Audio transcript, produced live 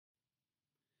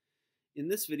In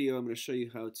this video, I'm going to show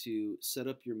you how to set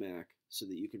up your Mac so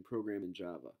that you can program in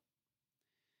Java.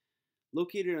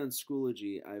 Located on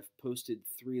Schoology, I've posted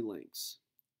 3 links.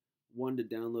 One to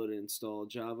download and install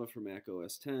Java for Mac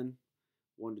OS X,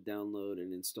 one to download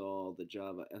and install the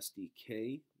Java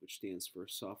SDK, which stands for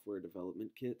Software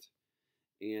Development Kit,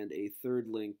 and a third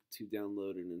link to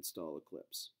download and install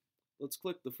Eclipse. Let's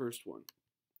click the first one.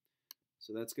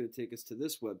 So that's going to take us to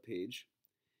this web page.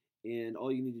 And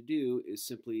all you need to do is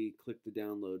simply click the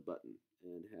download button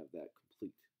and have that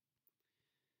complete.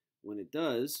 When it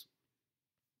does,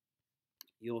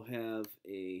 you'll have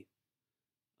a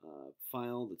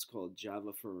file that's called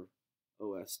Java for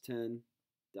OS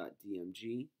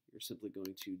X.dmg. You're simply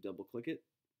going to double click it,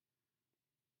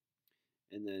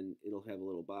 and then it'll have a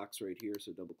little box right here,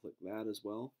 so double click that as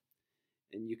well.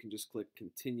 And you can just click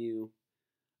continue.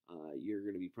 You're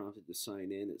going to be prompted to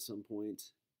sign in at some point.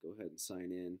 Go ahead and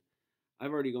sign in.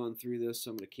 I've already gone through this,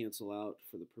 so I'm going to cancel out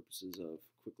for the purposes of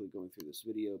quickly going through this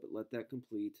video, but let that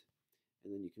complete,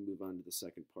 and then you can move on to the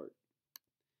second part.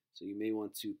 So you may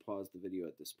want to pause the video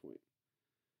at this point.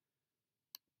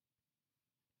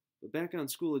 But back on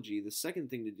Schoology, the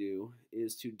second thing to do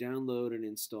is to download and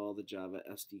install the Java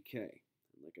SDK.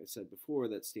 And like I said before,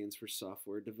 that stands for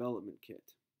Software Development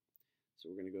Kit. So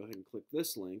we're going to go ahead and click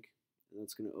this link, and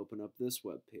that's going to open up this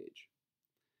web page.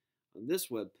 On this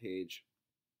web page,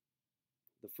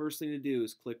 the first thing to do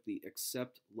is click the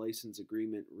Accept License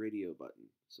Agreement radio button.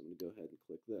 So I'm going to go ahead and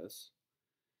click this.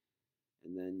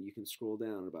 And then you can scroll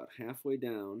down about halfway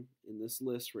down in this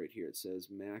list right here. It says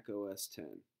Mac OS X.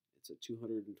 It's a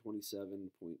 227.27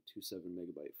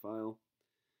 megabyte file.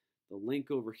 The link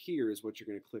over here is what you're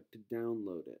going to click to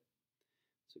download it.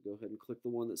 So go ahead and click the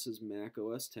one that says Mac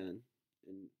OS X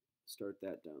and start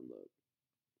that download.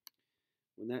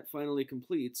 When that finally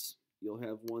completes, you'll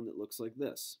have one that looks like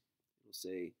this. It'll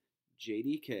say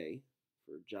JDK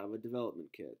for Java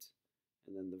Development Kit,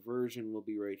 and then the version will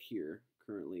be right here.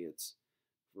 Currently it's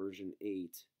version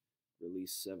 8,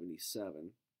 release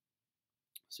 77.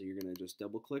 So you're going to just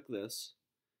double click this,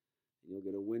 and you'll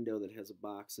get a window that has a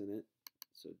box in it.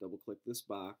 So double click this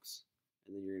box,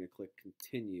 and then you're going to click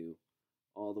continue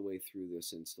all the way through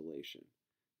this installation.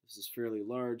 This is fairly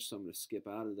large, so I'm going to skip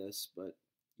out of this, but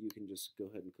you can just go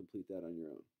ahead and complete that on your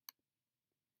own.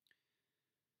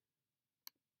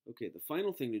 Okay, the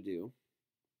final thing to do,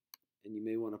 and you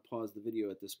may want to pause the video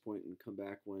at this point and come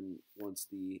back once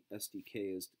the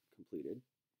SDK is completed,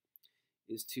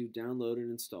 is to download and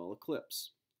install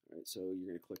Eclipse. All right, so you're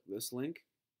going to click this link,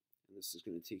 and this is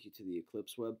going to take you to the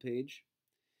Eclipse web page.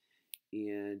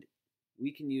 And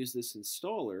we can use this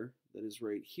installer that is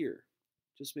right here.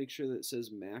 Just make sure that it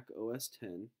says Mac OS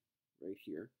X right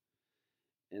here,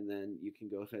 and then you can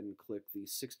go ahead and click the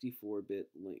 64-bit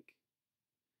link.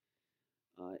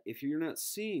 If you're not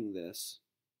seeing this,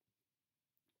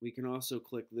 we can also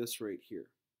click this right here,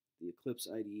 the Eclipse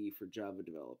IDE for Java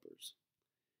developers.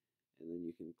 And then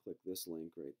you can click this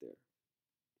link right there.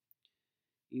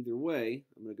 Either way,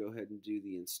 I'm going to go ahead and do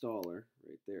the installer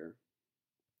right there.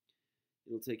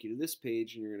 It'll take you to this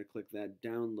page, and you're going to click that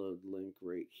download link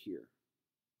right here.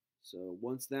 So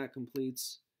once that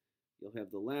completes, you'll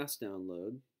have the last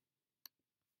download,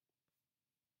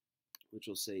 which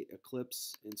will say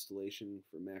Eclipse Installation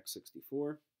for Mac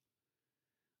 64.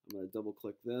 I'm going to double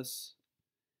click this,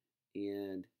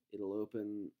 and it'll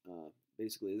open,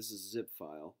 basically this is a zip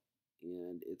file,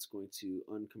 and it's going to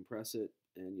uncompress it,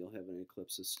 and you'll have an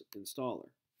Eclipse installer.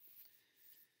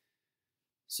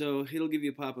 So it'll give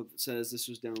you a pop-up that says this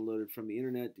was downloaded from the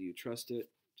internet. Do you trust it?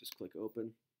 Just click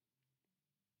open.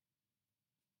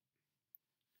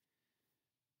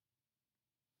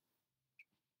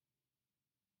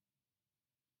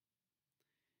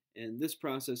 And this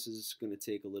process is going to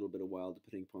take a little bit of while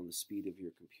depending upon the speed of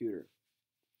your computer.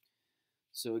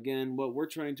 So again, what we're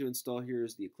trying to install here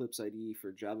is the Eclipse IDE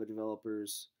for Java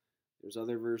developers. There's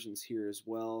other versions here as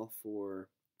well for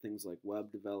things like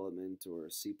web development or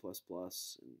C++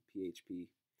 and PHP.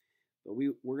 But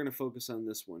we're going to focus on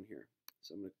this one here.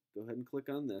 So I'm going to go ahead and click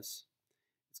on this.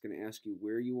 It's going to ask you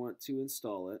where you want to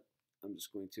install it. I'm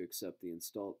just going to accept the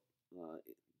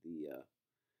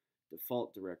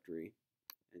default directory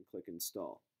and click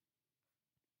install.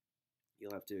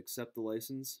 You'll have to accept the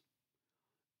license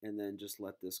and then just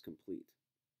let this complete.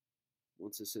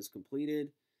 Once this is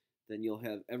completed, then you'll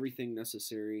have everything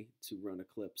necessary to run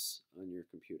Eclipse on your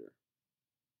computer.